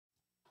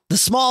The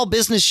Small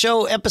Business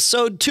Show,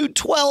 episode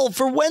 212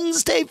 for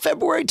Wednesday,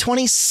 February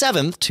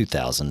 27th,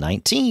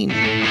 2019.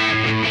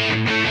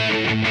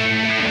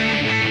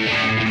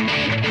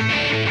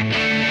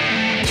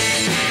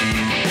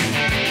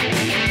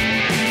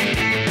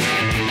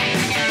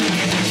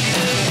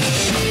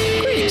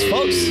 Greetings,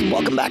 folks.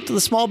 Welcome back to the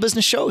Small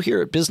Business Show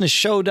here at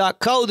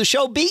businessshow.co. The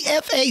show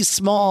BFA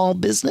Small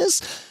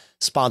Business.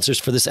 Sponsors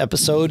for this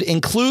episode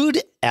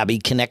include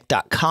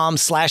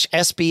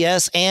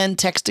abbyconnect.com/SBS and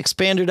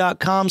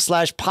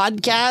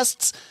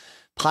textexpander.com/podcasts.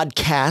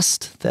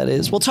 Podcast, that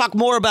is. We'll talk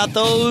more about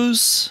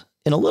those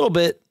in a little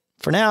bit.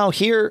 For now,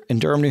 here in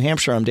Durham, New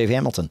Hampshire, I'm Dave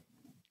Hamilton.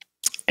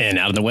 And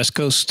out on the West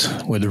Coast,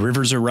 where the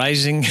rivers are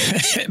rising,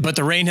 but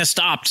the rain has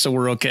stopped, so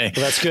we're okay.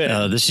 Well, that's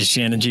good. This is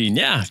Shannon Jean.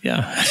 Yeah.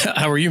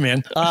 How are you,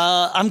 man?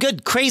 I'm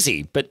good.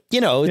 Crazy, but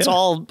it's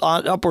all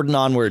upward and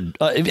onward,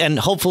 and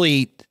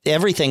hopefully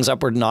everything's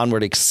upward and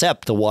onward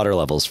except the water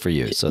levels for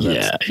you. So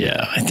that's,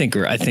 I think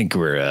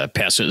we're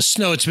past it.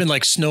 Snow. It's been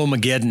like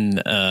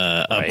Snowmageddon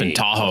up in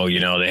Tahoe.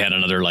 They had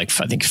another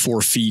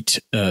 4 feet.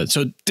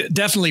 So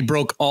definitely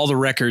broke all the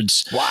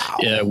records. Wow.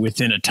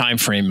 Within a time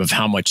frame of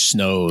how much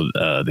snow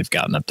they've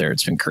gotten up there.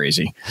 It's been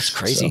crazy. That's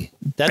crazy. So,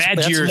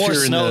 that's year more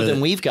snow than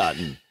we've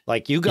gotten.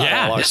 Like you got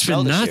a lot of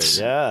snow this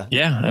year.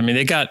 Yeah. I mean,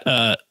 they got,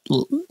 I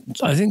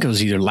think it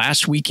was either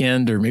last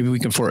weekend or maybe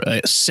weekend before,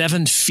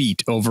 7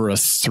 feet over a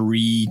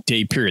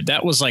 3-day period.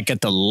 That was like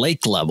at the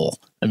lake level.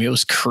 I mean, it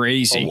was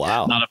crazy. Oh,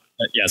 wow. Not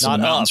even on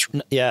the mountains.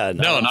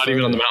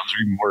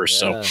 Even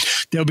worse. Yeah.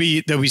 So they'll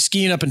be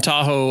skiing up in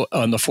Tahoe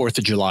on the 4th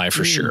of July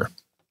for sure.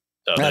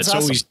 So that's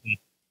awesome. Always.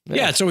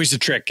 Yeah, it's always the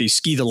trick. You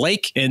ski the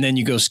lake and then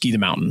you go ski the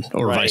mountain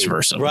or vice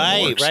versa.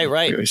 Right.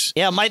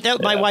 Yeah,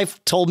 my wife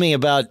told me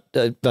about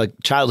a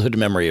childhood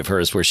memory of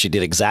hers where she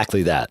did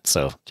exactly that.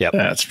 So, yeah.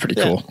 That's pretty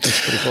cool. That's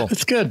pretty cool.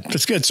 That's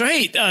good. So,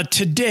 hey,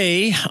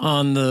 today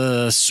on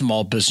the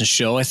Small Business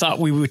Show, I thought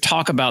we would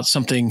talk about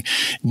something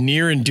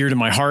near and dear to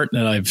my heart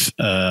that I've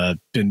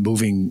been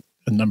moving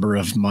a number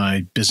of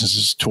my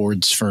businesses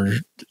towards for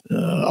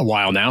a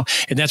while now,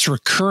 and that's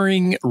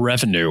recurring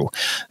revenue.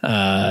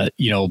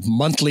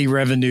 Monthly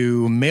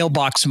revenue,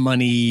 mailbox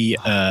money.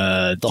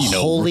 The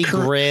holy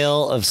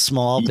grail of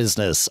small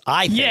business,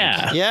 I think.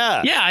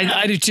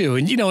 I do too.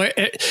 And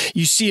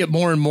you see it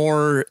more and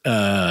more.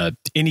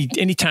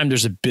 Anytime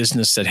there's a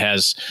business that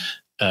has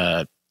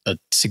a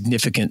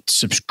significant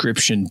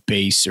subscription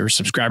base or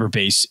subscriber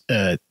base,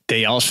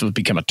 they also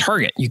become a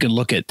target. You can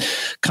look at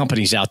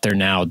companies out there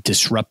now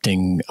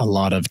disrupting a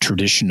lot of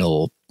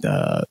traditional,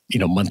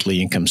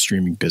 monthly income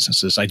streaming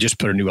businesses. I just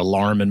put a new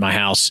alarm in my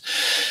house.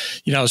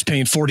 I was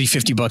paying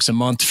 $40-$50 a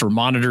month for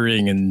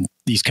monitoring, and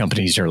these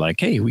companies are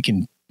like, hey, you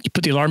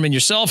put the alarm in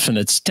yourself and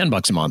it's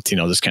 $10 a month,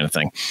 this kind of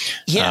thing.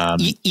 Yeah.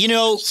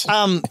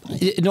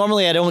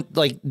 Normally I don't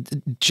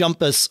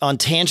jump us on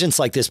tangents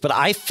like this, but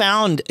I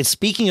found,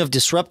 speaking of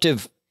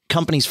disruptive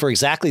companies for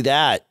exactly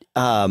that,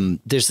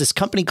 there's this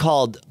company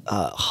called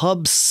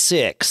Hub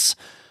 6,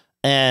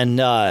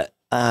 and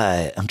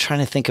I'm trying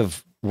to think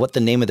of what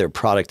the name of their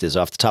product is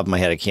off the top of my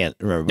head. I can't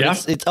remember.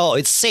 But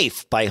it's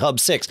Safe by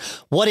Hub 6.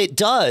 What it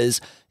does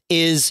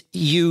is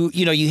you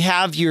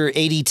have your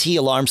ADT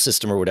alarm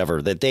system or whatever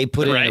that they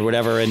put in or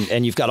whatever,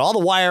 and you've got all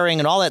the wiring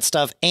and all that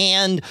stuff,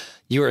 and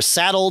you're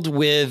saddled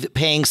with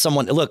paying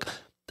someone. Look,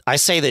 I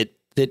say that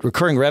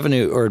recurring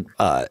revenue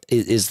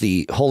is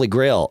the holy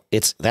grail.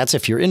 That's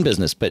if you're in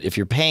business, but if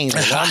you're paying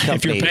the alarm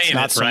company, it's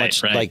not so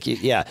much like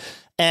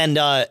and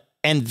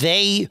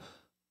they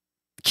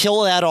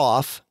kill that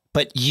off,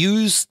 but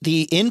use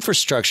the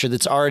infrastructure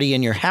that's already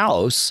in your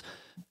house.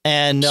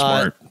 And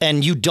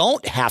you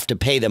don't have to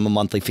pay them a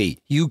monthly fee.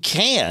 You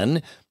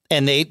can,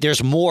 and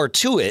there's more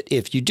to it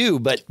if you do.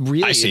 But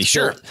really,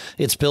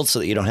 it's built so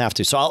that you don't have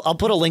to. So I'll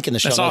put a link in the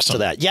show notes to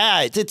that.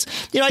 Yeah, it's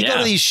I go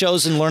to these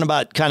shows and learn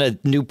about kind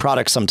of new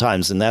products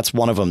sometimes, and that's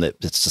one of them that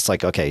it's just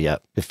like, okay, yeah.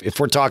 If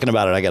we're talking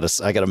about it, I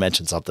gotta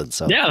mention something.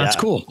 So that's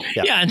cool.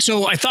 Yeah, and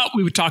so I thought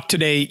we would talk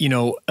today,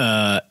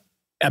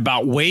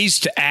 about ways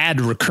to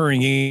add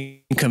recurring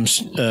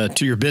incomes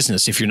to your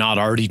business if you're not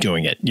already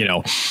doing it.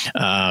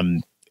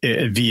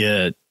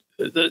 Via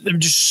there are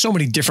just so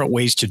many different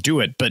ways to do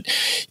it, but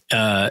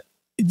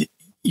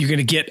you're going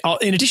to get,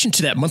 in addition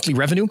to that monthly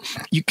revenue,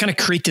 you kind of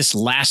create this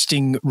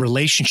lasting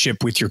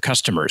relationship with your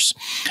customers,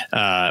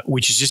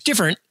 which is just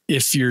different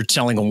if you're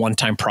selling a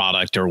one-time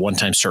product or a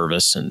one-time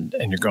service and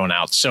you're going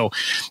out. So,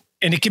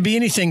 and it can be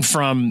anything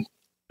from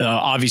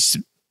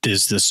obviously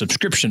is the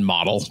subscription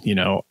model,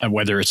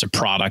 whether it's a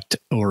product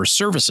or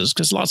services,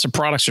 because lots of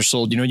products are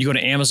sold. You go to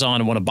Amazon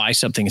and want to buy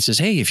something. It says,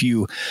 hey, if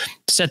you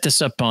set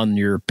this up on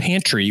your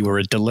pantry where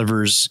it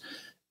delivers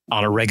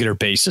on a regular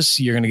basis,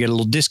 you're going to get a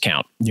little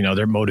discount.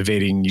 They're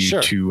motivating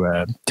you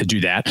to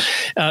do that.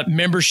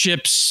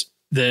 Memberships,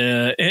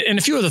 and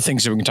a few other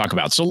things that we can talk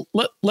about. So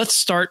let's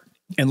start.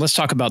 And let's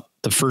talk about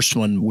the first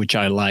one, which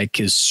I like,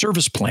 is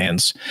service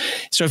plans.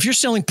 So if you're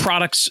selling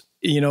products,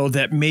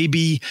 that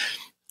maybe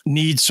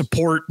need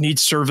support, need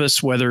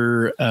service,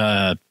 whether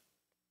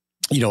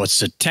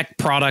it's a tech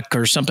product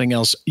or something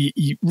else,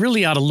 you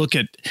really ought to look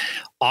at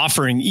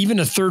offering even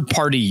a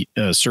third-party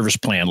service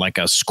plan like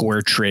a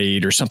Square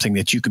Trade or something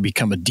that you could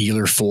become a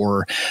dealer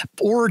for,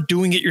 or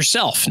doing it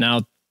yourself.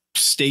 Now,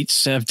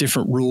 states have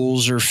different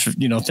rules or,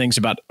 things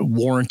about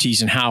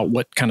warranties and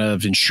what kind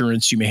of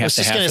insurance you may have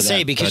to have. I was just going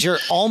to say, because you're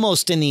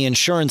almost in the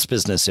insurance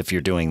business if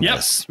you're doing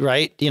this,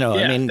 right?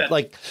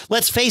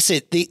 Let's face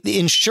it, the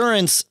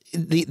insurance,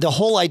 the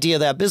whole idea of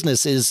that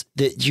business is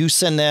that you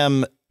send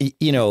them,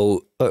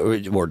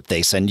 or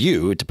they send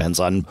you, it depends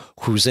on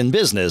who's in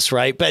business,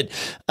 right? But,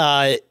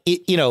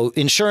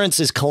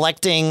 insurance is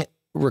collecting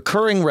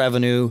recurring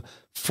revenue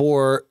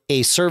for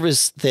a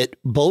service that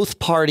both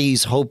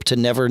parties hope to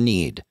never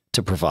need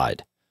to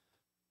provide.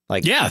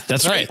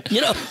 That's right.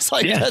 It's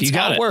like, that's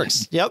how it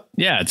works. Yep.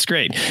 Yeah, it's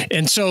great.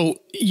 And so,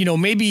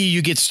 maybe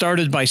you get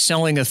started by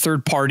selling a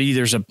third party.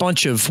 There's a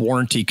bunch of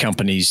warranty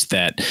companies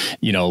that,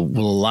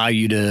 will allow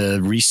you to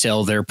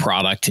resell their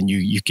product and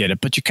you get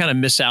it, but you kind of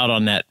miss out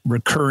on that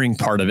recurring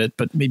part of it,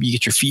 but maybe you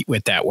get your feet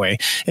wet that way.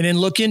 And then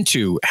look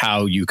into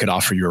how you could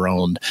offer your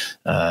own,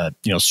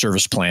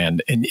 service plan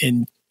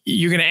and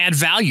you're going to add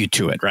value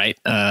to it, right?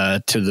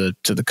 To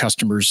the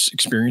customer's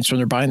experience when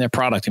they're buying that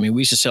product. I mean,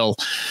 we used to sell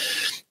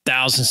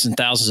thousands and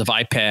thousands of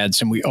iPads,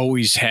 and we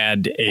always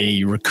had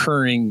a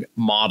recurring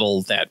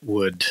model that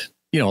would,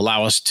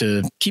 allow us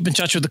to keep in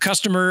touch with the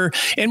customer.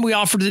 And we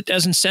offered it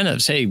as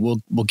incentives. Hey,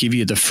 we'll give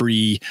you the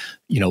free,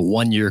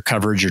 1 year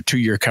coverage or 2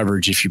 year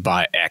coverage if you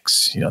buy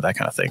X, that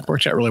kind of thing.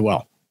 Works out really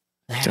well.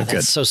 So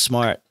that's so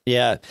smart.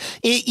 Yeah.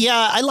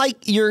 I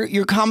like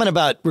your comment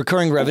about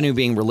recurring revenue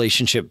being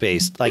relationship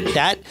based. Like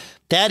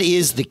that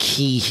is the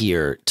key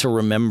here to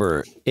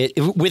remember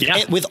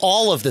with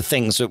all of the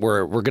things that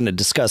we're going to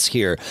discuss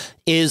here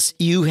is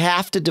you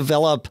have to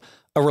develop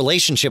a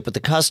relationship with the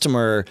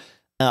customer.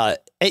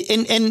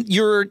 And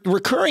your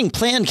recurring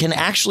plan can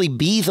actually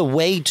be the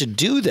way to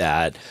do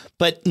that.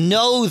 But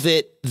know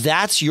that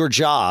that's your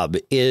job,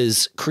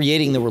 is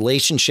creating the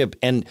relationship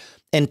and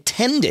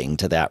tending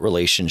to that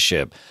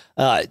relationship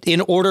in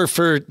order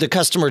for the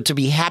customer to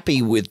be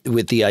happy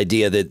with the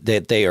idea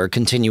that they are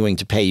continuing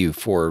to pay you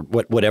for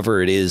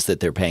whatever it is that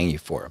they're paying you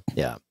for.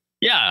 Yeah.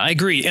 Yeah, I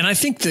agree. And I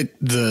think that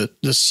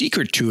the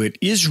secret to it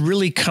is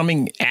really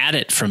coming at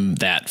it from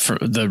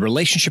the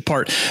relationship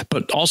part,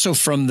 but also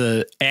from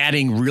the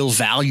adding real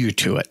value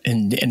to it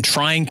and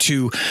trying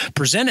to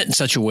present it in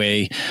such a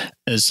way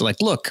as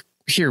like, look,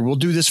 here, we'll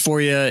do this for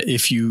you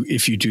if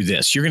you do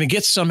this. You're going to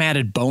get some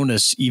added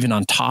bonus even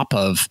on top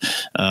of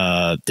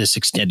this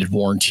extended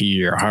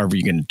warranty or however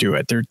you're going to do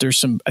it. There's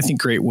some, I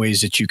think, great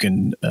ways that you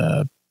can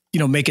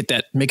make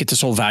it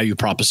this whole value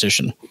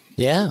proposition.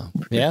 Yeah,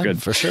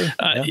 good for sure.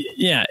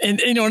 And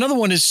another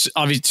one is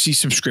obviously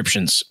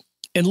subscriptions.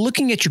 And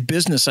looking at your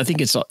business, I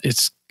think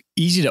it's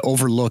easy to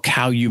overlook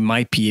how you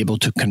might be able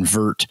to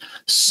convert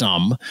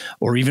some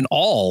or even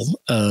all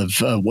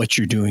of what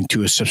you're doing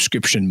to a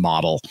subscription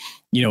model.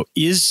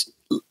 Is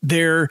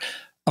there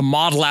a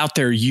model out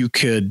there you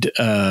could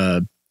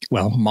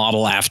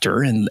model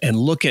after and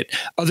look at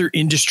other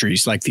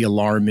industries like the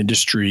alarm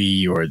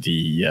industry or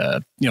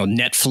the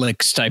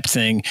Netflix type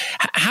thing?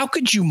 How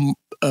could you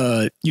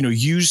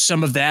use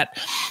some of that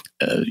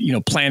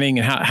planning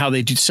and how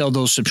they do sell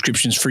those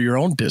subscriptions for your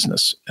own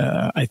business?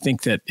 I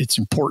think that it's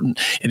important,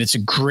 and it's a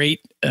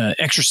great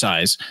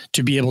exercise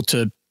to be able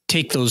to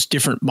take those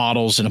different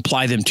models and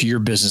apply them to your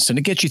business, and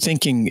it gets you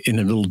thinking in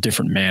a little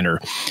different manner.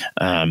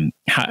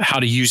 How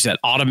to use that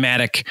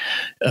automatic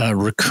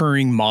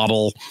recurring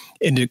model.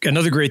 And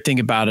another great thing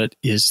about it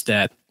is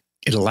that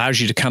it allows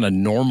you to kind of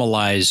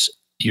normalize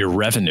your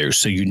revenue,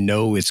 so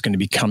it's going to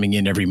be coming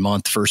in every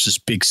month versus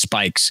big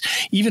spikes.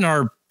 Even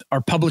our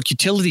public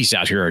utilities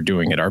out here are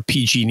doing it. Our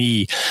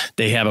PG&E,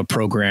 they have a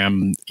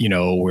program,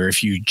 where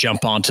if you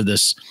jump onto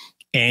this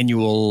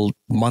annual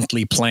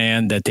monthly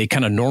plan, that they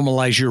kind of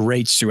normalize your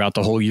rates throughout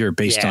the whole year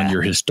based on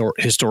your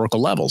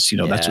historical levels.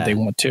 That's what they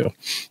want too.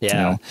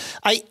 Yeah.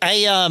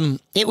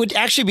 It would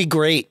actually be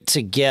great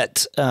to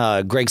get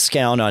Greg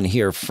Scown on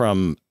here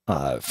from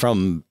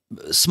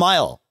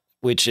Smile,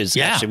 which is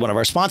actually one of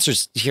our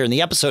sponsors here in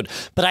the episode.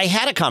 But I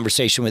had a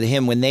conversation with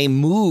him when they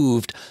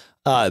moved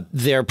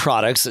their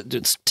products,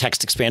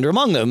 Text Expander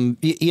among them,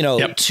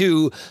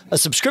 to a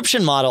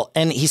subscription model.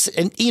 And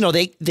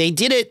they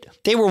did it.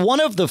 They were one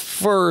of the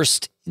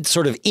first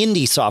sort of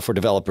indie software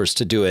developers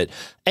to do it.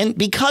 And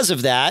because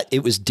of that,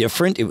 it was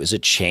different. It was a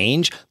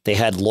change. They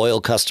had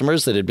loyal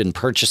customers that had been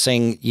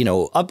purchasing,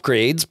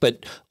 upgrades,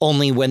 but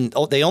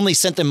they only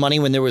sent them money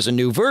when there was a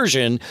new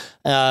version.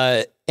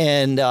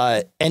 And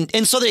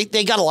so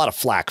they got a lot of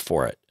flack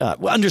for it.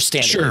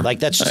 Understandably, sure. Like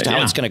that's just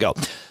how it's going to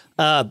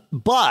go.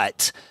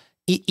 But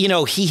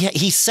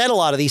he said a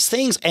lot of these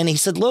things, and he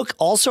said, look,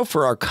 also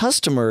for our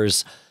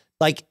customers,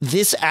 like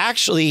this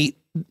actually,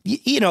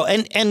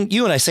 and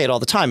you and I say it all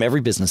the time,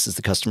 every business is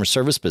the customer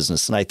service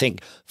business. And I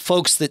think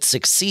folks that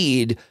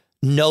succeed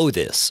know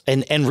this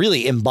and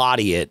really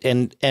embody it.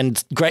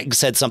 And Greg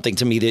said something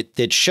to me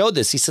that showed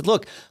this. He said,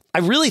 look, I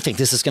really think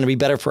this is going to be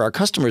better for our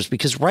customers,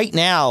 because right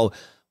now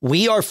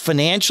we are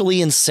financially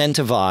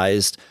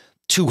incentivized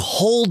to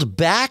hold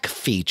back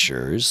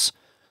features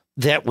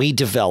that we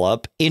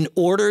develop in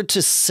order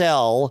to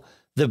sell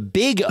the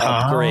big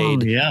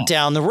upgrade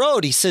down the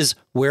road. He says,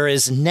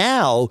 whereas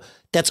now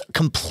that's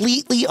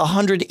completely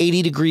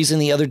 180 degrees in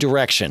the other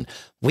direction.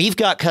 We've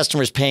got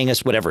customers paying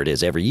us whatever it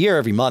is every year,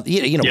 every month,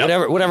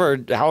 whatever,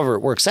 however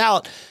it works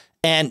out.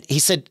 And he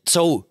said,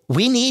 so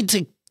we need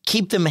to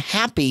keep them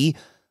happy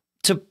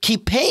to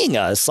keep paying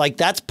us. Like,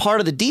 that's part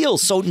of the deal.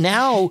 So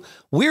now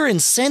we're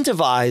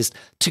incentivized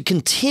to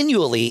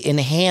continually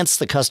enhance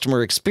the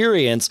customer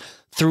experience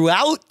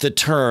throughout the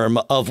term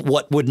of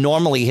what would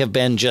normally have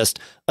been just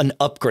an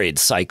upgrade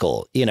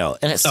cycle, and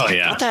it's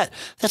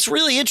that's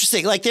really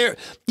interesting. Like I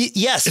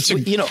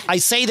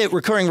say that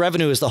recurring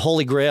revenue is the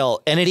holy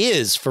grail, and it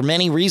is for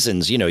many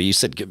reasons. You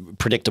said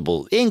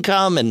predictable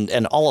income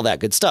and all of that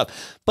good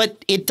stuff,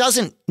 but it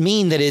doesn't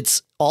mean that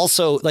it's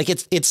also like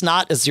it's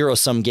not a zero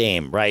sum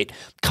game, right?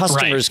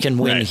 Customers can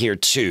win here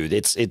too.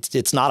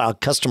 It's not a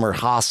customer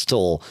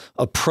hostile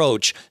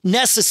approach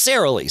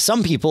necessarily.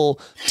 Some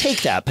people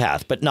take that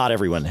path, but not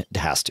everyone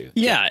has to.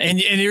 Yeah, and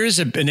there is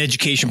an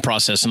education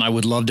process, and I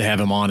would love to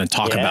have him on and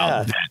talk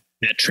about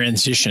that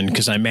transition,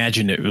 because I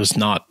imagine it was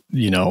not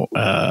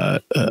a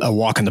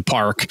walk in the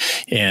park.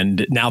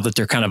 And now that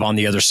they're kind of on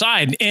the other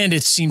side, and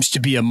it seems to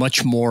be a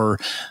much more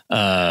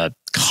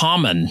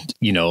common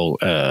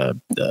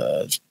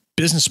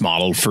business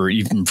model for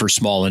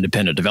small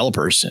independent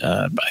developers.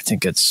 I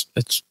think it's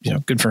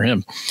good for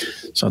him.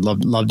 So I'd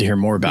love to hear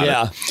more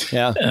about it.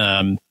 Yeah.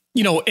 And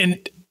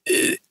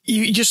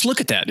you just look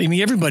at that. I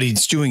mean,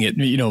 everybody's doing it.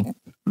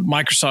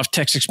 Microsoft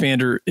Text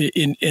Expander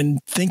in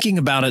thinking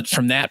about it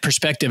from that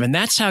perspective. And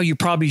that's how you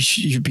probably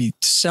should be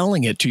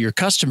selling it to your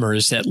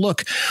customers, that,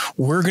 look,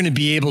 we're going to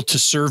be able to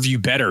serve you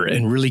better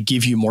and really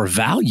give you more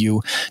value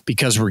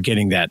because we're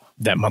getting that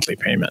monthly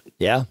payment.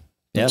 Yeah.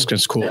 Yeah,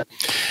 that's cool. We're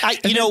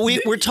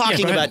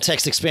talking about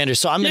Text Expander,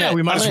 so I'm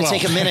gonna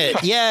take a minute.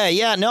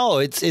 No,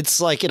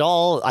 it's like it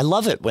all. I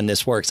love it when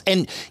this works,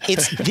 and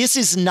this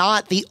is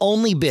not the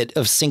only bit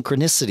of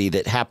synchronicity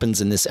that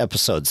happens in this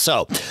episode.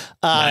 So,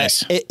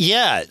 nice.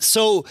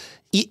 So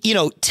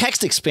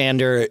Text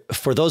Expander,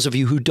 for those of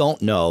you who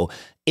don't know,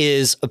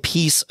 is a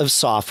piece of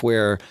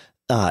software,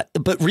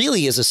 but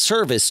really is a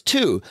service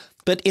too.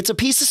 But it's a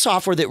piece of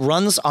software that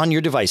runs on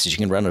your devices. You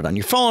can run it on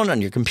your phone,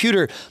 on your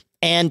computer.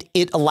 And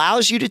it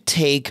allows you to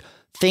take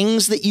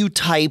things that you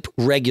type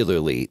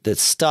regularly, that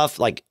stuff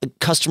like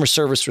customer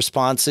service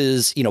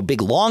responses,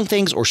 big long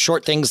things, or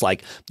short things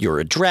like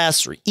your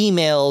address or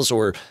emails,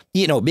 or,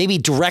 maybe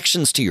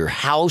directions to your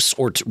house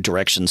or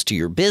directions to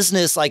your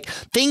business, like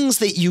things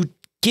that you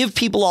give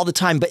people all the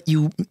time. But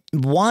you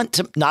want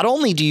to, not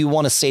only do you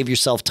want to save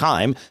yourself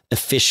time,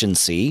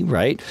 efficiency,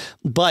 right?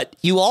 But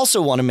you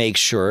also want to make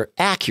sure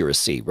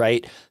accuracy,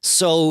 right?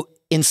 So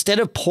instead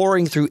of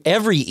pouring through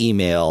every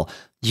email,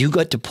 you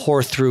got to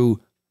pour through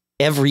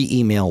every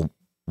email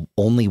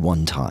only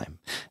one time,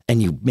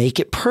 and you make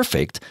it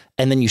perfect.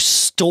 And then you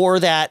store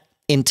that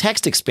in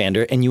Text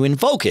Expander and you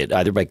invoke it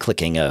either by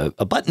clicking a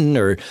button,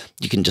 or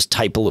you can just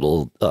type a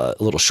little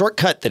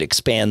shortcut that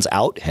expands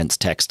out, hence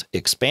Text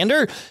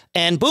Expander.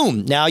 And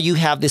boom, now you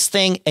have this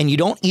thing, and you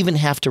don't even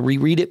have to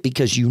reread it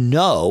because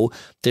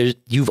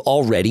you've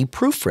already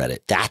proofread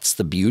it. That's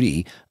the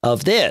beauty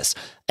of this.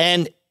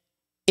 And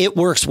it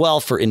works well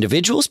for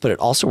individuals, but it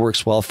also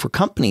works well for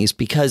companies,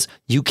 because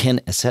you can,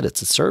 as I said,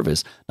 it's a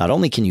service. Not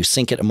only can you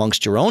sync it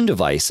amongst your own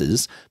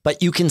devices,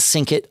 but you can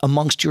sync it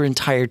amongst your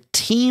entire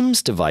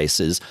team's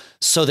devices,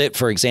 so that,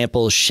 for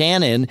example,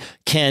 Shannon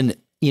can,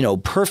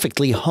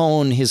 perfectly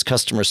hone his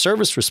customer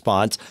service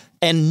response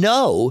and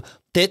know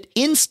that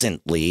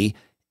instantly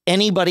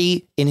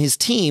anybody in his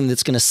team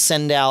that's going to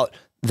send out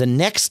the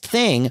next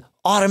thing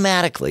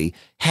automatically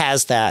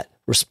has that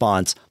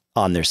response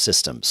on their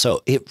system.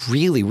 So it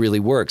really, really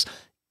works.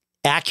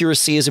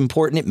 Accuracy is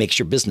important. It makes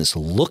your business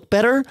look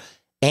better,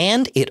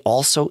 and it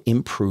also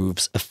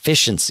improves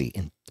efficiency.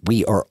 And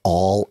we are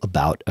all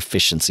about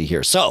efficiency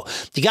here. So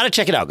you got to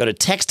check it out. Go to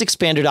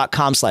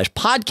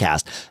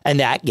textexpander.com/podcast, and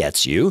that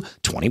gets you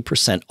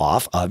 20%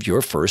 off of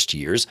your first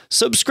year's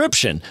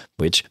subscription,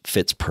 which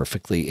fits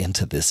perfectly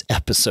into this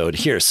episode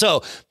here.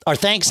 So our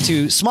thanks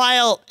to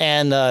Smile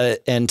and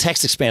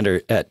Text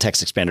Expander at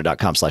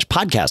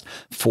textexpander.com/podcast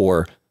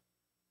for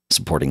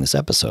supporting this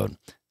episode.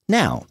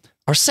 Now,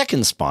 our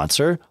second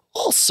sponsor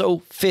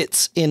also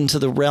fits into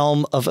the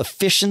realm of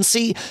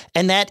efficiency,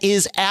 and that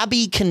is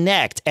Abby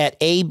Connect at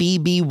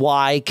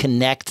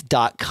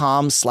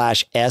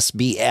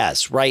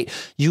abbconnect.com/SBS, right?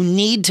 You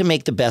need to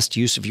make the best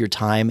use of your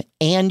time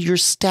and your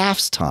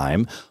staff's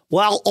time,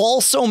 while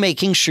also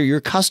making sure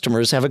your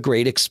customers have a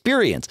great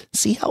experience.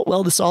 See how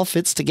well this all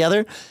fits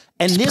together?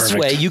 And this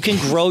way you can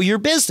grow your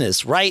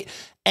business, right?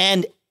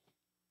 And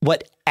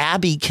what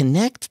Abby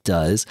Connect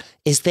does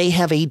is they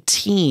have a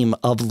team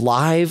of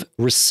live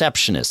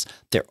receptionists.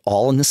 They're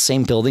all in the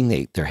same building.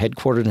 They're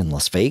headquartered in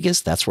Las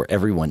Vegas. That's where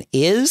everyone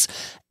is.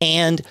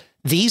 And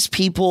these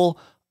people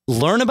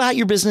learn about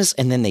your business,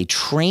 and then they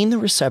train the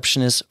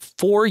receptionist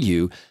for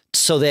you,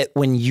 so that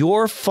when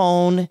your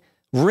phone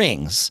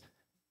rings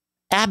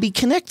Abby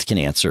Connect can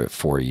answer it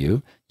for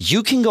you.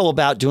 You can go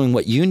about doing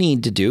what you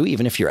need to do.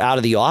 Even if you're out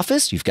of the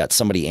office, you've got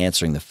somebody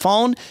answering the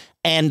phone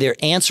and they're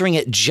answering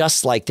it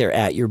just like they're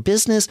at your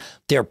business.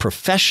 They're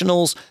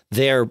professionals.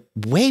 They're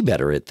way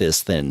better at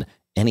this than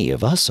any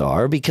of us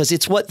are because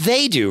it's what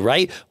they do,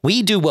 right?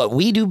 We do what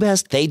we do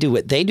best. They do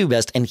what they do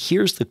best. And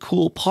here's the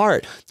cool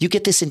part. You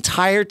get this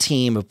entire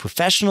team of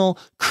professional,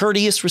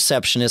 courteous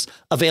receptionists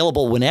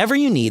available whenever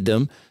you need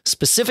them,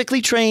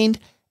 specifically trained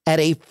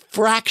at a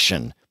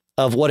fraction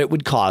of what it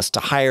would cost to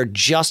hire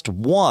just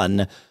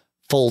one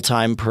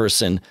full-time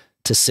person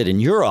to sit in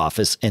your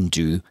office and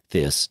do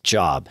this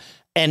job.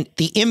 And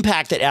the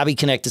impact that Abby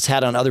Connect has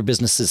had on other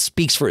businesses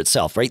speaks for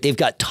itself, right? They've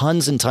got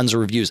tons and tons of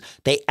reviews.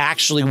 They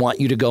actually want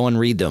you to go and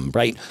read them,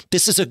 right?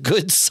 This is a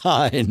good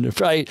sign,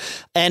 right?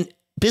 And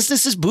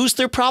businesses boost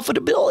their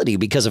profitability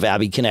because of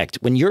Abby Connect.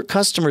 When your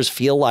customers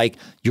feel like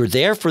you're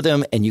there for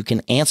them and you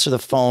can answer the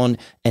phone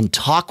and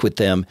talk with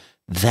them,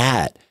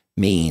 that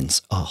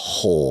means a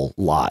whole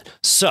lot.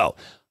 So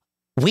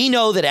we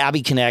know that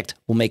Abby Connect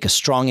will make a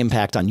strong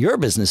impact on your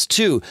business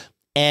too.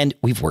 And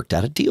we've worked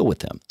out a deal with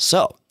them.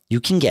 So you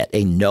can get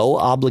a no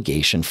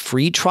obligation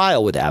free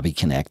trial with Abby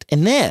Connect.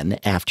 And then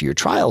after your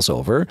trial's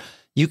over,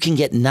 you can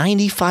get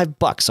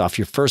 $95 off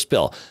your first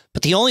bill.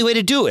 But the only way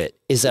to do it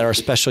is at our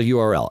special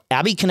URL,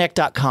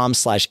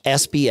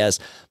 abbyconnect.com/SBS.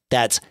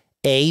 That's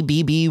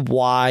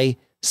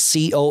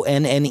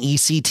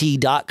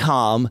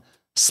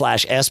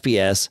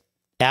ABBYCONNECT.com/SBS.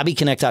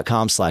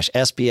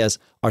 abbyconnect.com/SBS.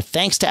 Our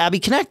thanks to Abby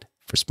Connect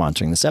for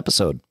sponsoring this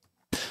episode.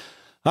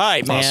 All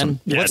right, man. Awesome.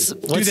 Yeah,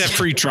 do that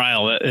free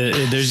trial.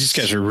 These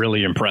guys are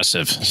really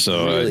impressive.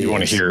 So really you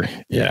want to hear,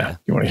 you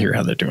want to hear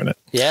how they're doing it.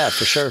 Yeah,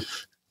 for sure.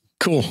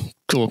 Cool.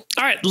 All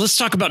right, let's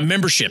talk about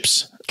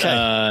memberships.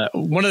 Okay.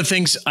 One of the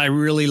things I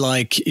really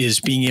like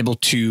is being able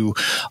to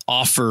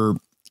offer,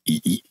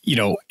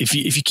 if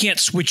you can't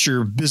switch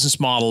your business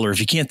model or if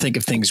you can't think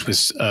of things with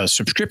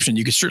subscription,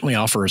 you could certainly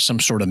offer some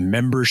sort of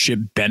membership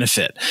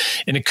benefit.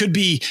 And it could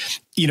be,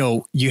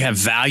 you have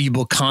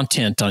valuable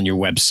content on your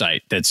website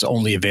that's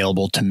only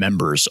available to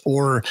members,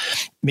 or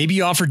maybe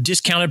you offer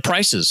discounted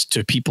prices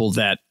to people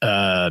that,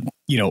 are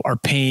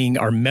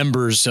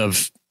members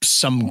of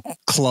some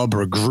club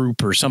or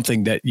group or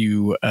something that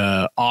you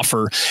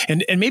offer.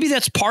 And maybe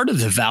that's part of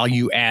the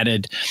value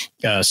added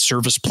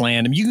service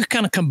plan. And you can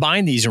kind of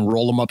combine these and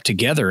roll them up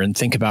together and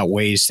think about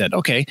ways that,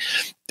 okay,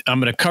 I'm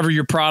going to cover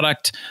your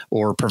product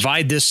or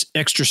provide this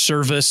extra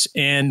service,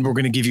 and we're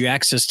going to give you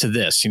access to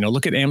this.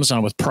 Look at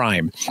Amazon with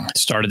Prime. It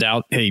started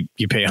out, hey,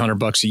 you pay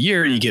 $100 a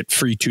year, you get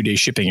free 2-day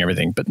shipping,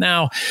 everything. But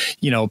now,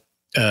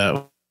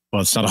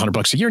 well, it's not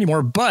 $100 a year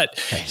anymore, but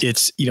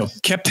it's,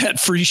 kept that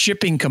free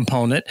shipping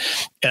component,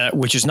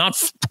 which is not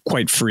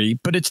quite free,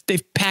 but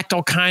they've packed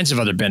all kinds of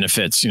other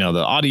benefits, the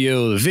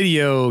audio, the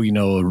video,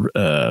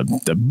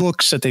 the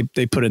books that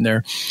they put in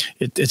there.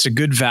 It's a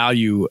good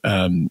value,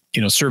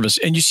 service.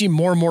 And you see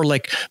more and more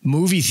like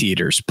movie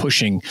theaters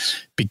pushing,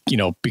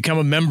 become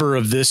a member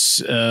of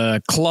this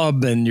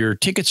club and your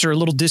tickets are a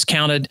little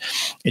discounted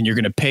and you're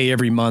going to pay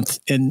every month.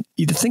 And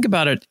you think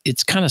about it,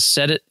 it's kind of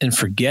set it and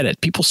forget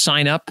it. People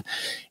sign up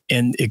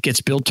and it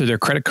gets billed to their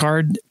credit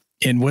card,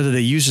 and whether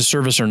they use the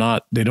service or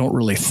not, they don't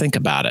really think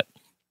about it.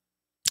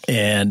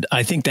 And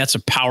I think that's a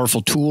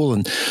powerful tool.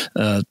 And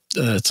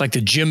it's like the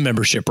gym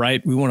membership,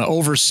 right? We want to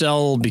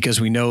oversell because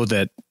we know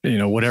that,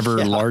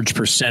 whatever large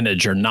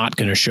percentage are not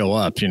going to show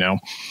up, Yeah.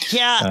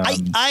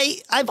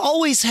 I've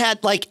always had,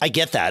 I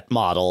get that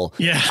model.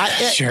 Yeah,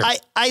 sure.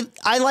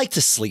 I like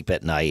to sleep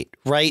at night,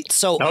 right?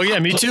 So, oh yeah,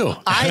 me too.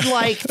 I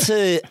like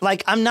to,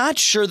 I'm not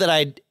sure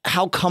that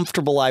how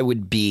comfortable I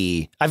would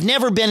be. I've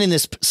never been in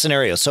this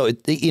scenario. So,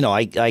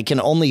 I can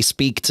only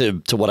speak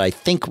to what I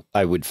think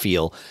I would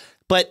feel.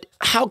 But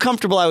how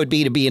comfortable I would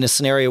be to be in a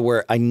scenario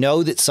where I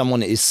know that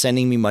someone is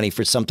sending me money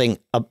for something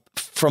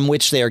from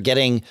which they are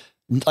getting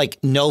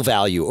no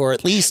value, or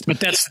at least. But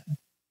that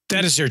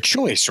is their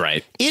choice,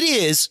 right? It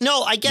is.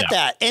 No, I get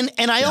that. And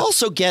I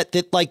also get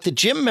that the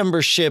gym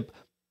membership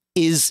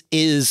is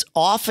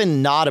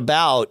often not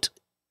about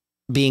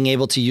being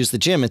able to use the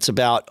gym. It's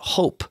about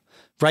hope,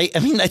 right?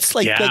 I mean, it's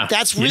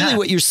that's really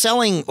what you're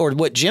selling, or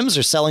what gyms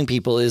are selling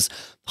people is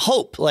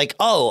hope.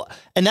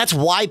 And that's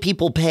why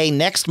people pay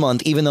next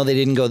month, even though they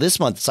didn't go this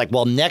month. It's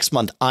well, next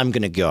month I'm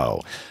going to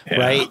go. Yeah.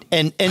 Right.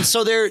 And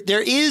so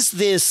there is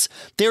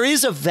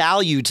a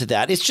value to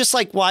that. It's just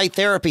why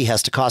therapy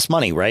has to cost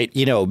money, right?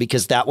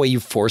 Because that way you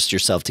forced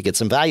yourself to get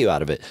some value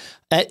out of it.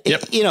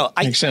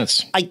 Makes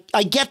sense.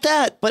 I get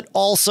that, but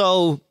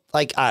also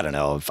I don't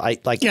know if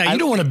you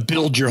don't want to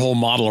build your whole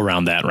model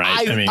around that,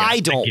 right? I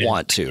don't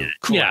want to.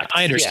 Correct. Yeah,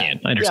 I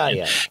understand.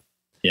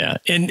 Yeah.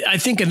 And I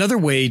think another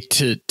way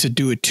to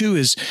do it too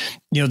is,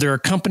 there are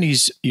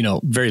companies,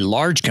 very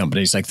large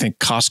companies, think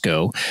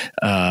Costco,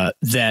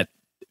 that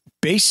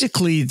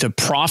basically the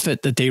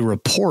profit that they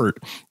report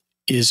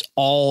is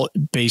all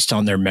based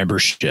on their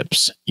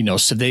memberships,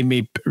 so they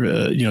may,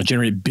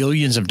 generate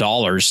billions of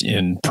dollars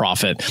in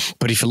profit.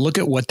 But if you look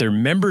at what their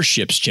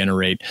memberships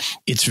generate,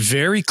 it's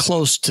very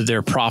close to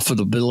their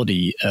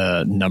profitability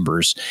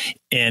numbers.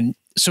 And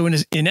So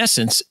in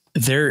essence,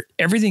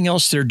 everything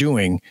else they're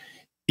doing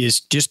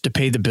is just to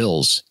pay the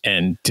bills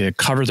and to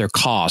cover their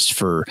costs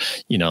for,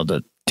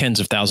 the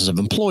tens of thousands of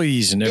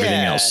employees and everything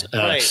else.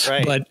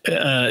 Right. But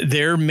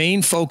their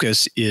main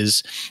focus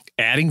is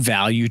adding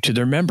value to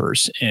their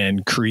members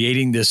and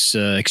creating this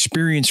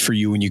experience for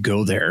you when you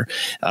go there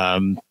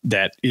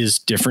that is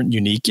different,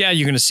 unique. Yeah,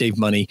 you're going to save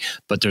money,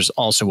 but there's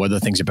also other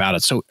things about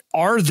it. So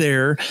are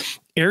there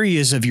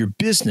areas of your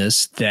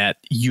business that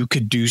you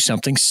could do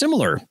something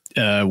similar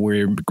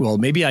where, well,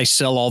 maybe I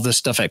sell all this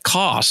stuff at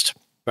cost.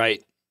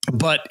 Right.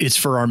 But it's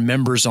for our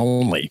members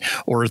only,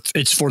 or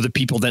it's for the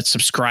people that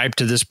subscribe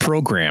to this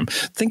program.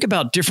 Think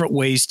about different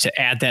ways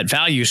to add that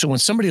value. So when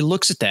somebody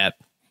looks at that,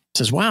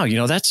 says, wow,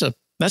 that's a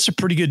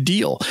pretty good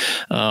deal.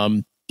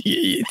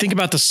 Think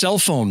about the cell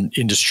phone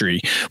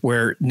industry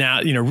where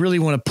now, really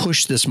want to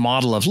push this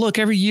model of, look,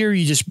 every year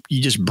you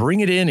just bring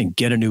it in and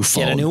get a new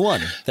phone. Get a new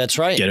one. That's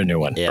right. Get a new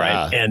one. Yeah.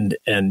 Right.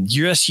 And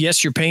yes,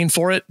 you're paying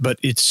for it, but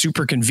it's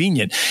super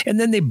convenient. And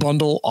then they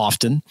bundle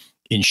often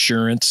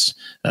insurance,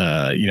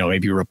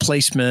 maybe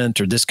replacement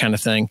or this kind of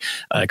thing,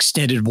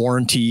 extended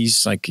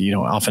warranties, like,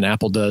 often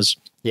Apple does.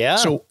 Yeah.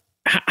 So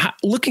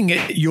looking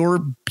at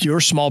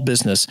your small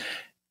business,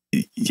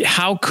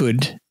 how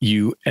could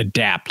you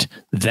adapt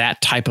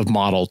that type of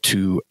model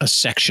to a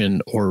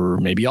section or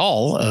maybe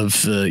all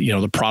of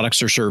the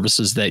products or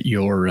services that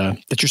you're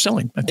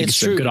selling? I think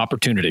it's a good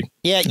opportunity.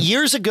 Yeah.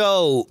 Years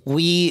ago,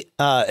 we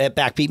at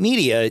Backbeat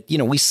Media,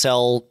 we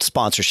sell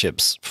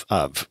sponsorships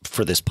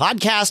for this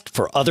podcast,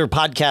 for other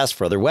podcasts,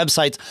 for other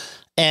websites.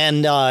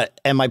 And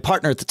my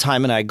partner at the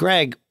time and I,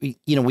 Greg, we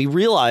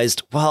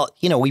realized, well,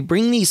 we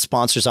bring these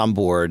sponsors on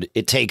board.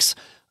 It takes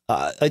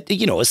a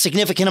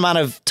significant amount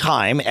of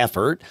time,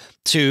 effort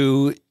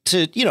to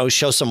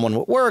show someone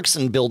what works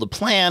and build a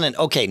plan. And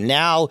okay,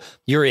 now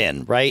you're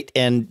in, right?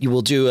 And you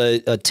will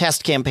do a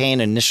test campaign,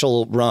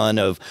 initial run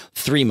of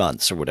 3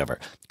 months or whatever.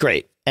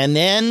 Great. And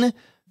then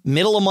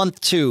middle of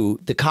month 2,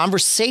 the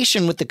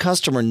conversation with the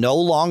customer no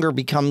longer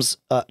becomes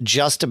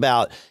just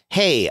about,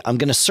 hey, I'm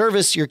going to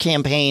service your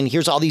campaign.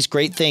 Here's all these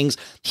great things.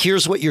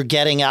 Here's what you're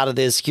getting out of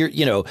this. Here,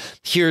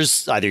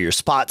 here's either your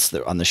spots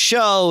on the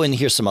show, and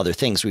here's some other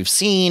things we've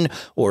seen,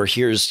 or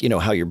here's,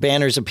 how your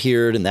banners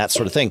appeared and that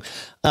sort of thing.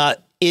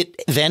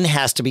 It then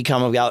has to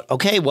become about,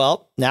 okay,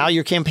 well, now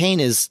your campaign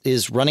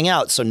is running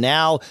out. So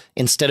now,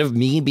 instead of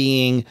me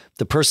being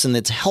the person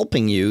that's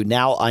helping you,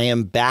 now I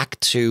am back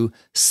to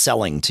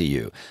selling to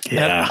you.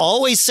 Yeah. And I've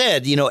always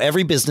said,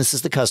 every business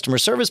is the customer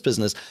service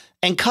business,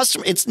 and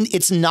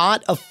it's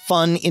not a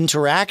fun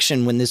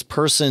interaction when this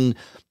person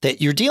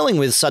that you're dealing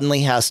with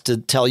suddenly has to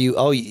tell you,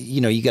 oh,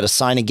 you got to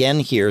sign again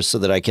here so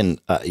that I can,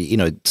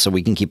 so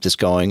we can keep this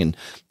going,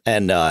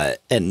 and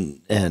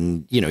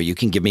you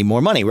can give me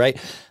more money, right?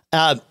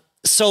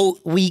 So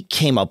we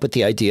came up with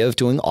the idea of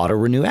doing auto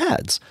renew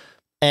ads,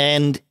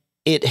 and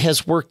it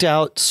has worked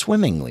out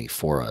swimmingly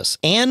for us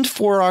and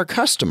for our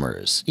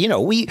customers.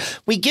 We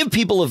give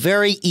people a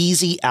very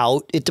easy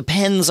out. It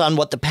depends on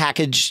what the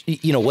package,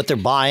 what they're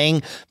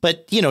buying,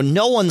 but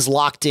no one's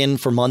locked in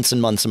for months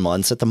and months and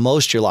months. At the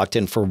most, you're locked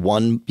in for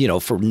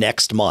for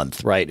next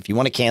month, right? If you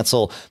want to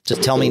cancel,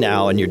 just tell me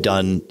now and you're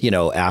done,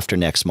 after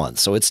next month.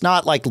 So it's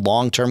not like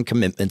long-term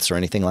commitments or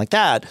anything like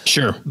that.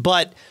 Sure.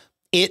 But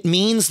it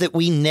means that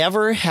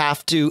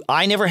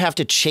I never have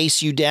to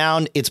chase you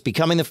down. It's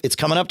coming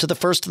up to the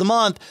first of the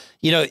month.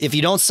 If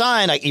you don't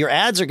sign, your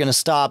ads are going to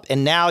stop.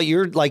 And now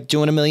you're like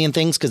doing a million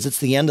things because it's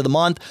the end of the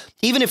month.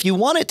 Even if you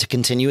want it to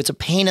continue, it's a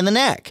pain in the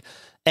neck.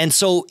 And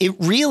so it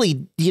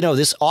really,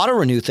 this auto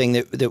renew thing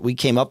that we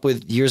came up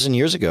with years and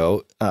years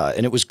ago,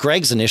 and it was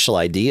Greg's initial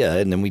idea.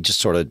 And then we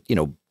just sort of,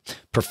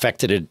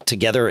 perfected it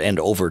together and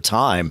over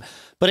time.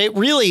 But it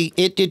really,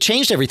 it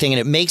changed everything, and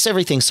it makes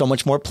everything so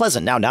much more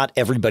pleasant. Now, not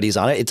everybody's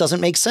on it. It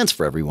doesn't make sense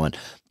for everyone.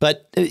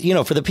 But,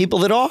 for the people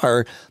that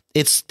are,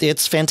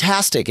 it's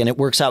fantastic, and it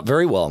works out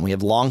very well. And we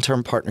have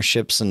long-term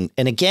partnerships. And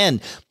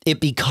again, it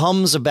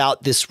becomes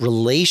about this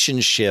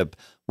relationship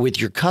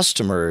with your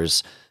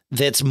customers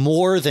that's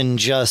more than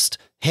just,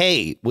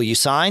 hey, will you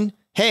sign?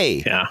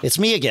 Hey, It's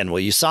me again.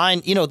 Will you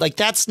sign?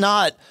 That's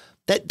not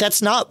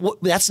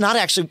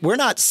actually, we're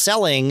not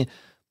selling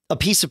a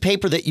piece of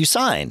paper that you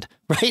signed,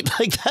 right?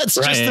 Like that's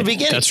just the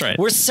beginning. That's right.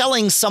 We're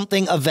selling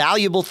something, a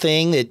valuable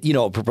thing that,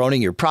 promoting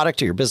your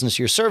product or your business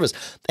or your service.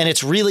 And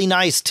it's really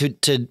nice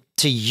to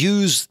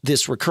use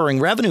this recurring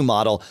revenue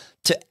model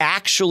to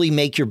actually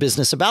make your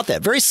business about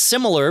that. Very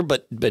similar,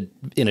 but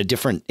in a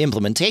different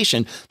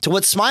implementation to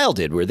what Smile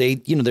did, where they,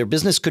 their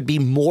business could be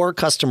more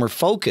customer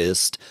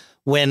focused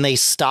when they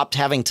stopped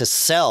having to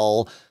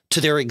sell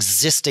to their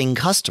existing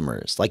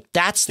customers. Like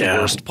that's the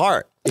worst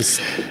part.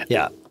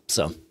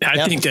 So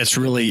I think that's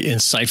really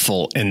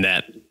insightful in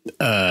that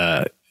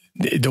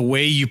the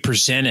way you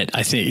present it,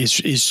 I think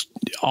is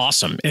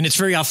awesome. And it's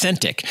very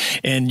authentic.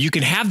 And you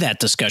can have that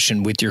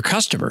discussion with your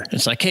customer.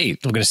 It's like, hey,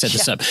 we're going to set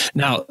this up.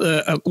 Now,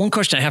 one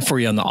question I have for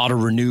you on the auto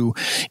renew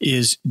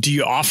is, do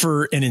you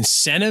offer an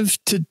incentive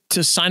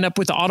to sign up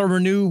with auto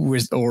renew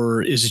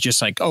or is it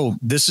just like, oh,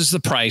 this is the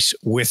price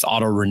with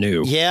auto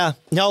renew? Yeah,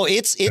 no,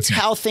 it's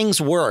how things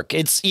work.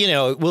 It's, with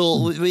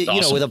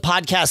a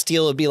podcast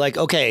deal, it'd be like,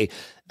 okay,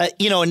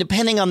 and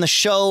depending on the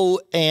show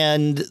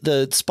and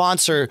the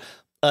sponsor,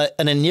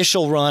 an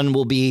initial run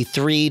will be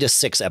 3 to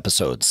 6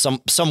 episodes,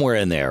 somewhere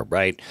in there.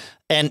 Right.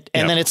 And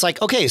then it's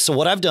like, okay, so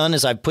what I've done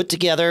is I've put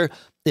together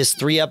this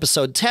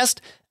 3-episode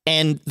test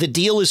and the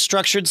deal is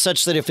structured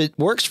such that if it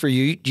works for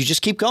you, you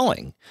just keep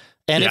going.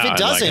 And if it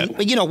doesn't,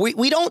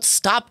 we don't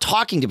stop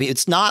talking to people.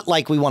 It's not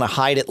like we want to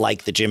hide it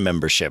like the gym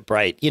membership.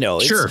 Right.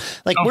 It's sure.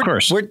 Like of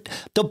course.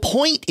 The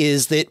point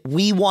is that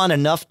we want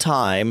enough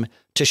time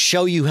to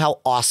show you how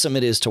awesome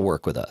it is to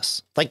work with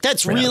us. Like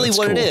that's really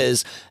what cool. It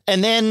is.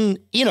 And then,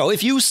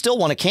 if you still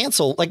want to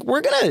cancel, like we're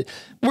going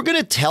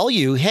to tell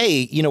you,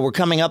 hey, we're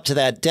coming up to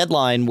that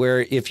deadline where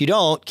if you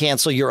don't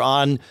cancel, you're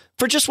on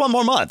for just one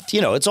more month.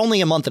 It's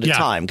only a month at a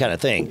time kind of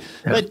thing.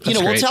 Yeah, but,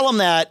 we'll tell them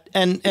that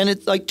and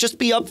it's like, just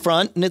be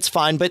upfront and it's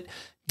fine. But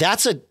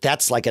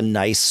that's like a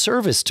nice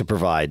service to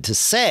provide to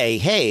say,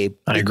 hey,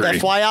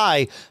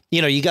 FYI,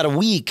 you got a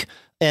week.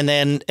 And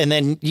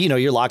then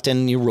you're locked in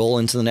and you roll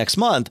into the next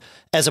month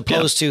as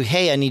opposed to,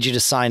 hey, I need you to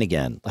sign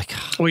again. Like,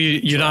 well,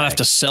 you don't have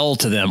to sell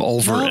to them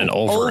over and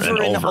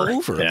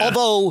over. Yeah.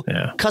 Although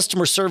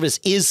customer service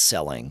is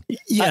selling.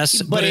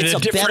 Yes, but it's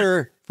a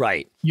better.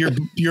 Right.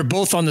 You're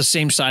both on the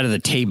same side of the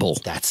table.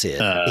 That's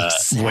it.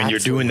 Exactly. When you're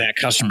doing that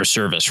customer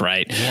service,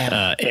 right?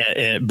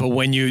 Yeah. But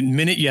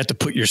minute you have to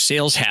put your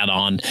sales hat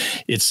on,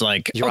 it's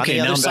like, you're okay,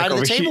 on the other side of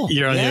the table.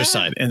 You're on the other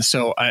side. And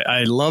so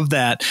I love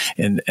that.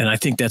 And I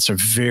think that's a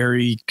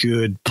very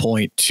good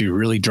point to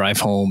really drive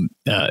home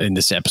in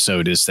this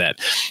episode is that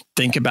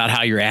think about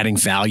how you're adding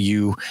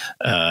value,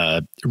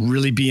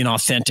 really being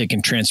authentic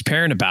and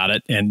transparent about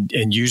it and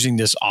using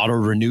this auto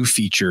renew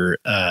feature.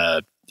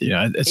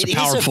 It's a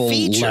powerful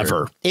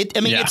lever. It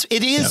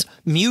is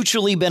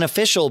mutually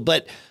beneficial,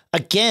 but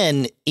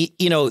again, it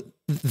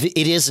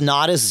is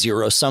not a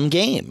zero-sum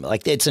game.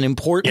 Like it's an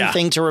important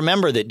thing to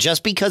remember that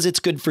just because it's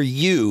good for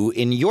you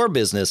in your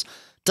business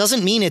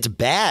doesn't mean it's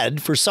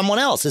bad for someone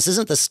else. This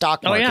isn't the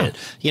stock market.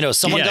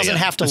 Someone doesn't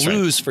have to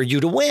lose for you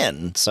to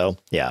win. So,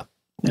 yeah.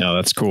 No,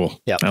 that's cool.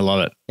 Yeah, I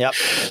love it. Yep.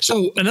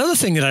 So another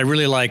thing that I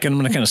really like, and I'm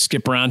going to kind of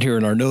skip around here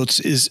in our notes,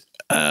 is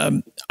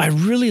I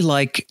really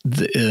like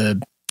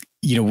the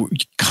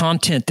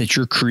content that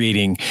you're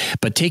creating,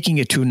 but taking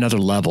it to another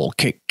level.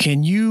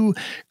 Can you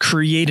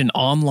create an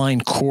online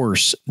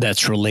course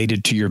that's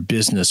related to your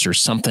business or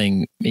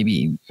something,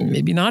 maybe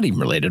not even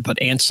related,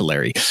 but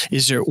ancillary?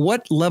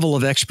 What level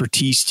of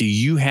expertise do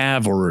you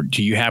have or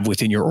do you have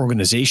within your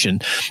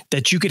organization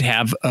that you could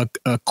have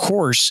a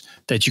course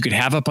that you could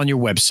have up on your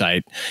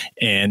website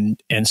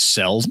and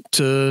sell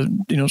to,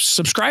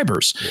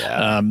 subscribers?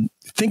 Yeah.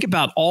 Think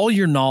about all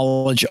your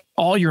knowledge,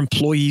 all your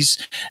employees,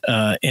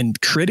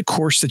 and create a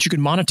course that you can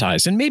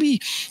monetize. And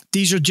maybe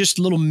these are just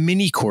little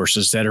mini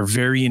courses that are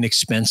very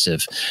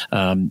inexpensive.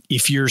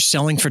 If you're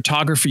selling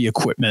photography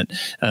equipment,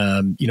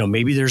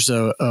 maybe there's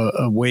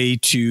a way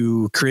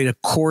to create a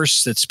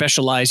course that's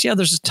specialized. Yeah,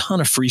 there's a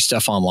ton of free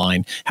stuff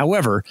online.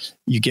 However,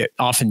 you get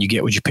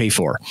what you pay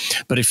for.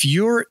 But if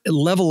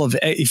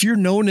if you're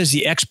known as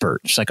the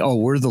expert, it's like, oh,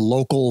 we're the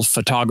local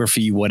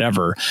photography,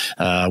 whatever,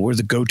 we're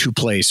the go-to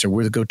place, or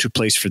we're the go-to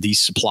place for these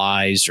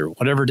supplies or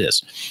whatever it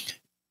is.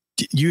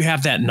 You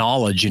have that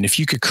knowledge. And if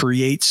you could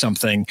create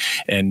something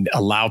and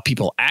allow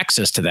people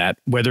access to that,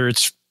 whether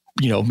it's,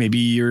 maybe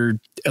you're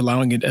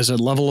allowing it as a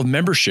level of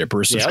membership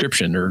or a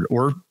subscription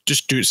or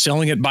just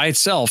selling it by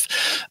itself.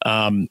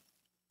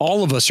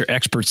 All of us are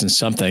experts in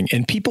something,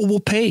 and people will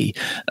pay.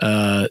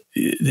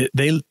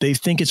 They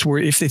think it's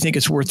worth, if they think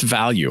it's worth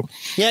value.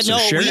 Yeah, so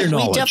share your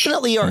knowledge. We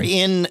definitely are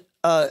in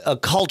a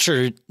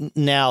culture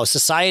now.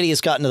 Society has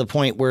gotten to the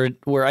point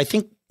where I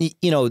think,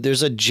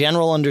 there's a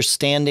general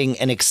understanding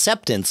and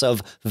acceptance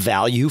of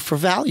value for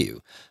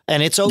value.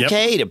 And it's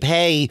okay to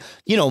pay,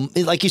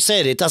 like you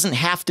said, it doesn't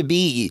have to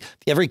be,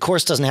 every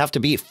course doesn't have to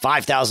be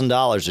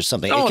 $5,000 or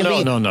something. It can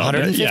be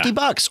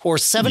 $150 or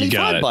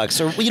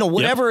 $75 or,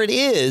 whatever it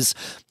is.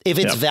 If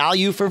it's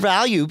value for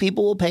value,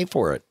 people will pay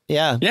for it.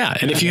 Yeah. Yeah.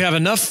 And if you have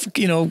enough,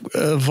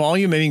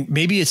 volume, I mean,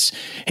 maybe it's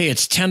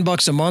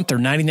 $10 a month or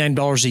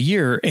 $99 a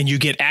year, and you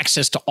get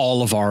access to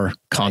all of our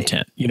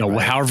content,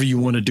 however you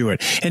want to do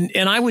it.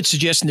 And I would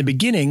suggest in the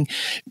beginning,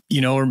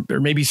 or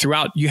maybe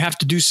throughout, you have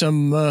to do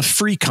some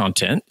free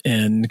content.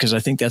 And because I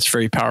think that's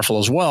very powerful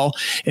as well.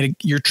 And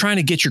you're trying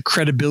to get your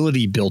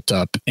credibility built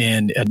up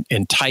and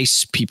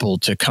entice people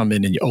to come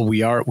in and,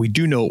 we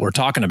do know what we're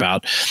talking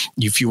about.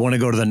 If you want to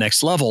go to the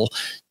next level,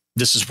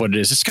 this is what it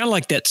is. It's kind of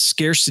like that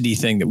scarcity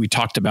thing that we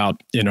talked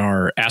about in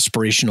our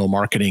aspirational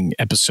marketing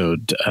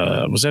episode.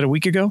 Was that a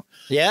week ago?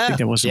 Yeah. I think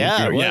that was a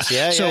week ago.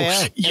 Yeah.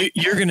 So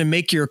you're going to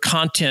make your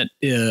content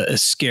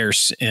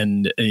scarce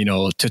and,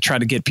 to try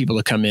to get people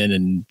to come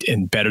in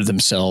and better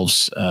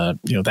themselves,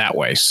 that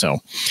way. So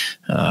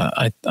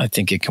I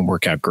think it can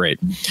work out great.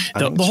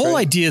 The whole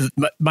idea,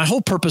 my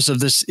whole purpose of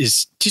this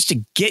is just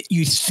to get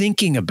you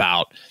thinking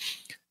about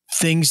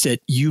things that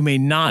you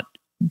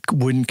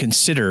wouldn't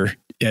consider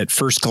at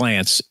first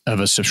glance of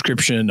a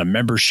subscription, a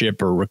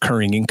membership, or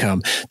recurring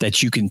income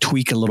that you can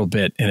tweak a little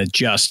bit and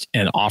adjust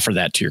and offer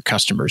that to your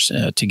customers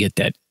to get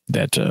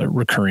that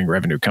recurring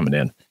revenue coming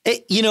in.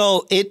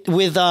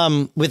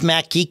 With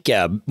Matt Geek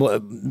Gab,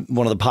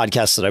 one of the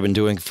podcasts that I've been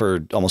doing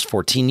for almost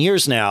 14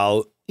 years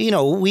now,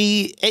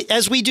 we,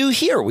 as we do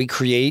here, we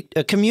create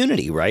a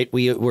community, right?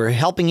 We're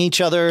helping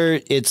each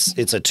other.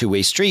 It's a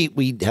two-way street.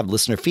 We have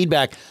listener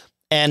feedback.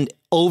 And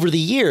over the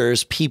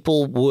years,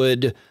 people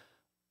would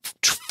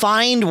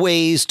find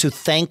ways to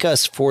thank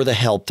us for the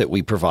help that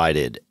we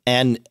provided.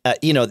 And,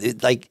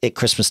 like at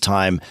Christmas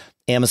time,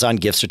 Amazon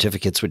gift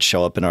certificates would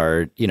show up in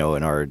our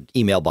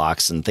email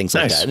box and things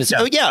like that. And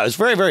it was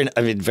very, very,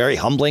 very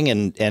humbling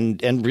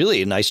and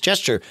really a nice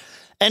gesture.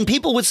 And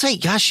people would say,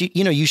 gosh,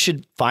 you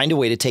should find a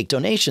way to take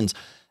donations.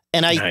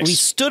 And we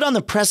stood on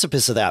the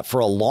precipice of that for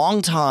a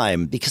long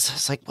time because I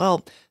was like,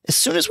 well, as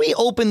soon as we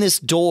open this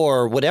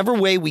door, whatever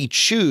way we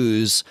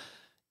choose,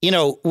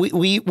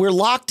 we're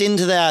locked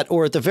into that,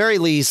 or at the very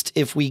least,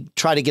 if we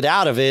try to get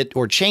out of it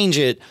or change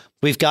it,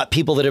 we've got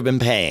people that have been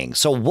paying.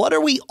 So what are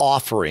we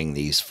offering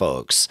these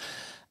folks?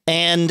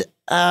 And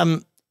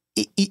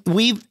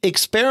we've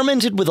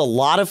experimented with a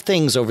lot of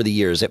things over the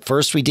years. At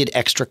first, we did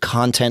extra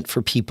content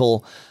for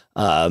people.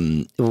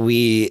 And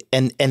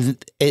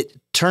it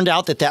turned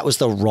out that was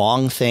the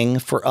wrong thing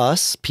for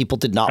us. People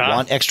did not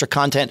want extra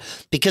content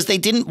because they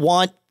didn't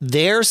want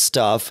their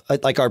stuff,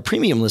 like our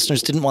premium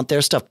listeners didn't want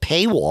their stuff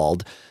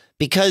paywalled,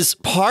 because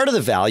part of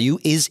the value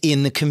is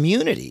in the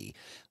community.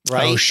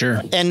 Right. Oh,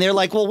 sure. And they're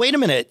like, well, wait a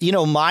minute.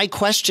 My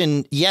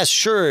question. Yes,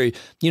 sure.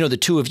 The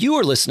two of you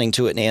are listening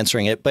to it and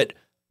answering it. But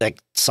like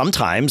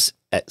sometimes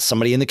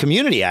somebody in the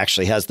community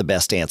actually has the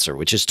best answer,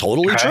 which is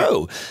totally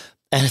true.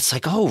 And it's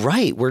like, oh,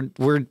 right.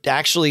 We're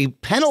actually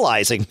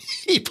penalizing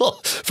people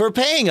for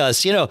paying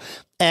us,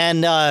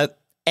 and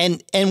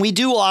we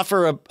do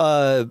offer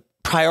a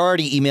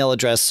priority email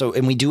address.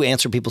 And we do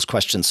answer people's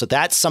questions. So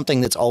that's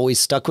something that's always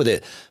stuck with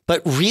it.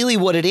 But really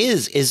what it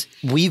is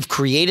we've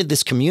created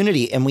this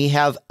community and we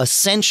have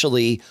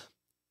essentially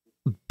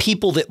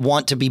people that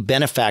want to be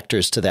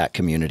benefactors to that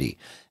community.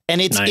 And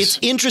it's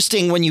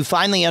interesting when you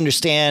finally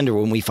understand, or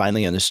when we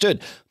finally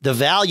understood the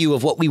value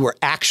of what we were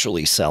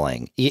actually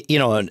selling,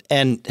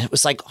 and it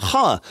was like,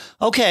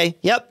 okay,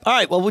 yep. All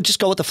right. Well, we'll just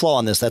go with the flow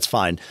on this. That's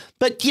fine.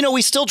 But,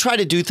 we still try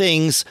to do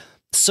things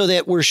so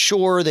that we're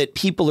sure that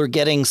people are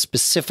getting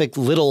specific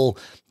little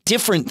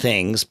different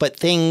things, but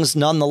things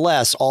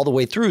nonetheless all the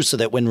way through, so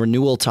that when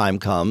renewal time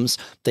comes,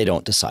 they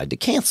don't decide to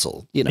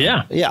cancel.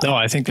 Yeah. No,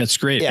 I think that's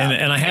great. Yeah.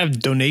 And I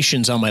have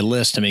donations on my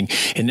list. I mean,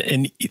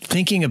 and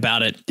thinking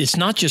about it, it's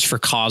not just for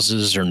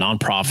causes or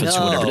nonprofits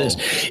or whatever it is.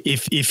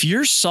 If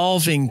you're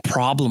solving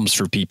problems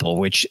for people,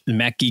 which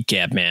Matt Geek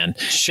Gab, man,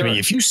 sure. I mean,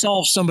 if you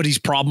solve somebody's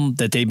problem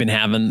that they've been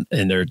having,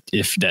 and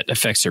if that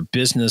affects their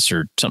business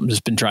or something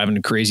that's been driving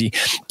them crazy,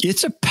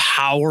 it's a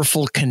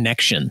powerful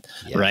connection,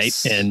 right?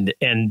 And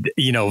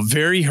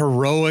very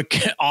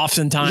heroic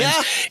oftentimes.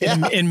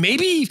 And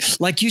maybe,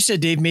 like you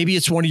said, Dave, maybe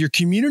it's one of your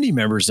community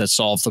members that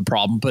solved the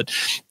problem, but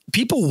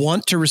people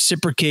want to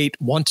reciprocate,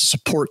 want to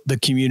support the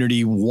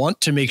community,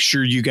 want to make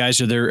sure you guys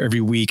are there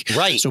every week.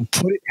 Right. So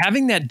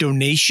having that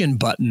donation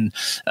button,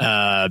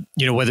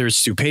 whether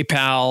it's through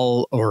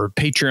PayPal or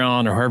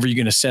Patreon or however you're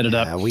going to set it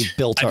up. We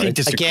built our, again,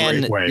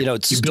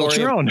 it's you built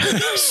your own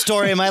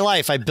story of my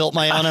life. I built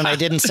my own and I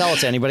didn't sell it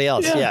to anybody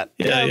else. Yeah.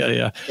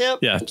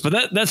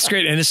 But that's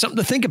great. And it's something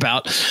to think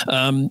about.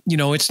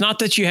 It's not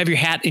that you have your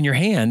hat in your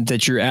hand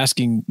that you're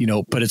asking,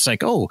 but it's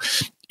like,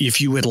 if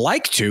you would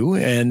like to,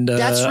 and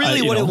that's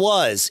really what it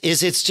was.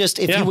 It's just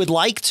if you would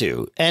like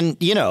to, and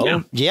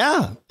and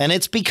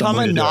it's become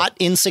a not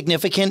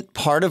insignificant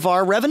part of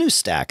our revenue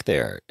stack.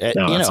 There,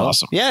 that's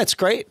awesome. Yeah, it's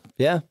great.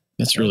 Yeah.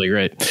 That's really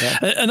great. Yeah.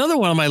 Another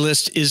one on my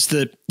list is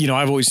that,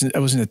 I was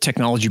in the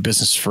technology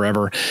business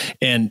forever,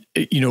 and,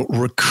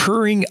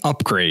 recurring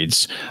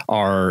upgrades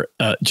are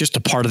just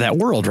a part of that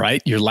world,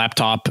 right? Your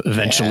laptop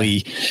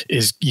eventually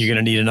you're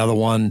going to need another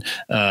one,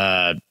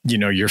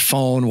 your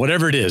phone,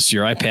 whatever it is,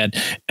 your iPad.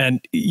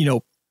 And,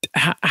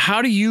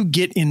 how do you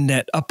get in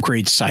that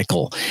upgrade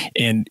cycle?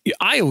 And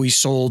I always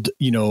sold,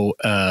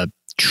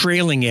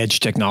 trailing edge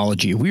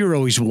technology. We were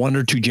always 1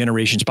 or 2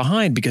 generations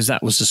behind because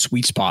that was the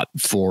sweet spot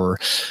for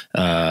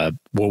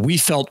what we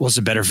felt was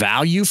a better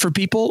value for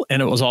people.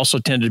 And it was also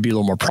tended to be a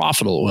little more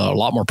profitable, a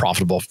lot more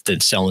profitable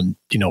than selling,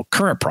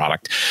 current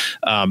product.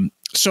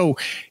 So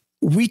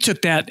we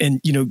took that and,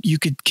 you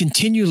could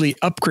continually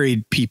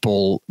upgrade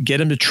people, get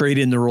them to trade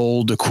in their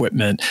old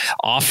equipment,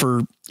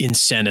 offer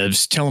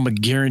incentives, tell them a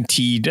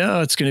guaranteed,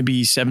 it's going to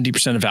be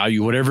 70% of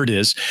value, whatever it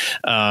is.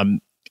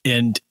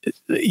 And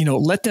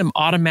let them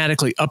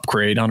automatically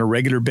upgrade on a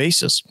regular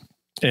basis.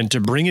 And to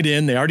bring it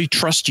in, they already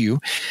trust you.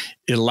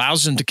 It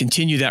allows them to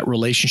continue that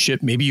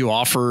relationship. Maybe you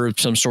offer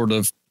some sort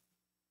of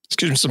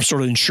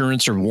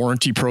insurance or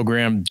warranty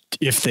program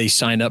if they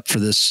sign up for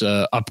this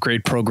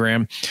upgrade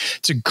program.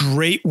 It's a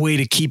great way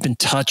to keep in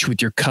touch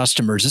with your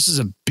customers. This is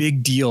a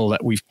big deal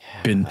that we've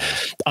been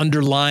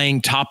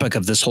underlying topic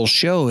of this whole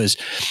show is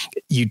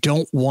you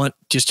don't want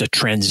just a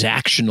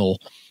transactional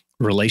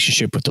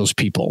relationship with those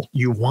people.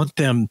 You want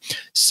them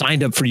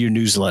signed up for your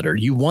newsletter.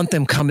 You want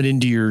them coming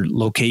into your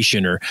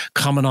location or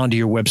coming onto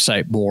your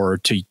website more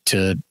to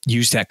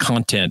use that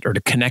content or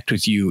to connect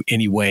with you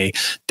anyway.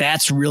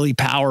 That's really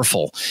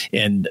powerful.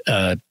 And,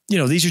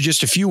 these are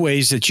just a few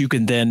ways that you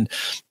can then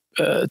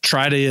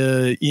try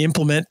to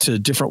implement to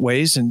different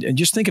ways and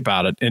just think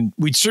about it. And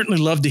we'd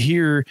certainly love to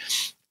hear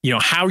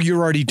how you're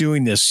already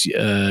doing this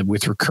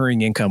with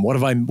recurring income. What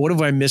have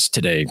I missed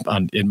today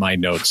in my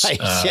notes? Right,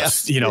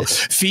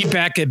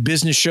 Feedback at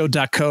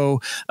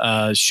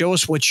businessshow.co. Show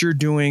us what you're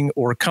doing,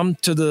 or come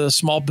to the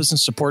small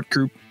business support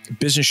group,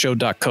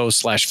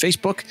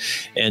 businessshow.co/Facebook,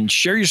 and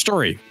share your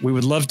story. We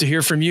would love to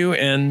hear from you.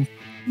 And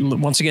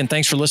once again,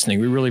 thanks for listening.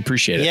 We really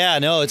appreciate it. Yeah,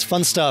 no, it's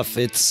fun stuff.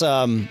 It's,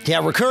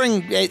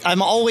 recurring.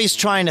 I'm always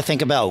trying to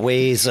think about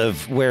ways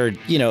of where,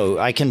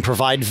 I can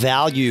provide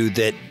value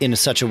that in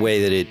such a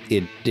way that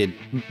it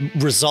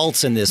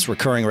results in this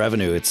recurring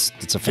revenue. It's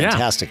a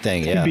fantastic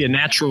thing. It can be a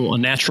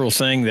natural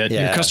thing that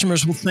your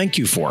customers will thank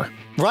you for.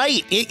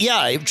 Right.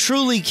 It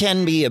truly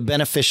can be a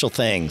beneficial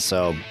thing.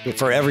 So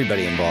for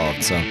everybody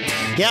involved. So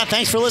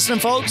thanks for listening,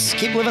 folks.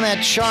 Keep living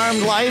that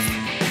charmed life.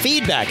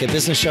 Feedback at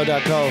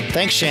businessshow.co.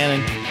 Thanks,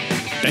 Shannon.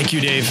 Thank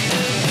you, Dave.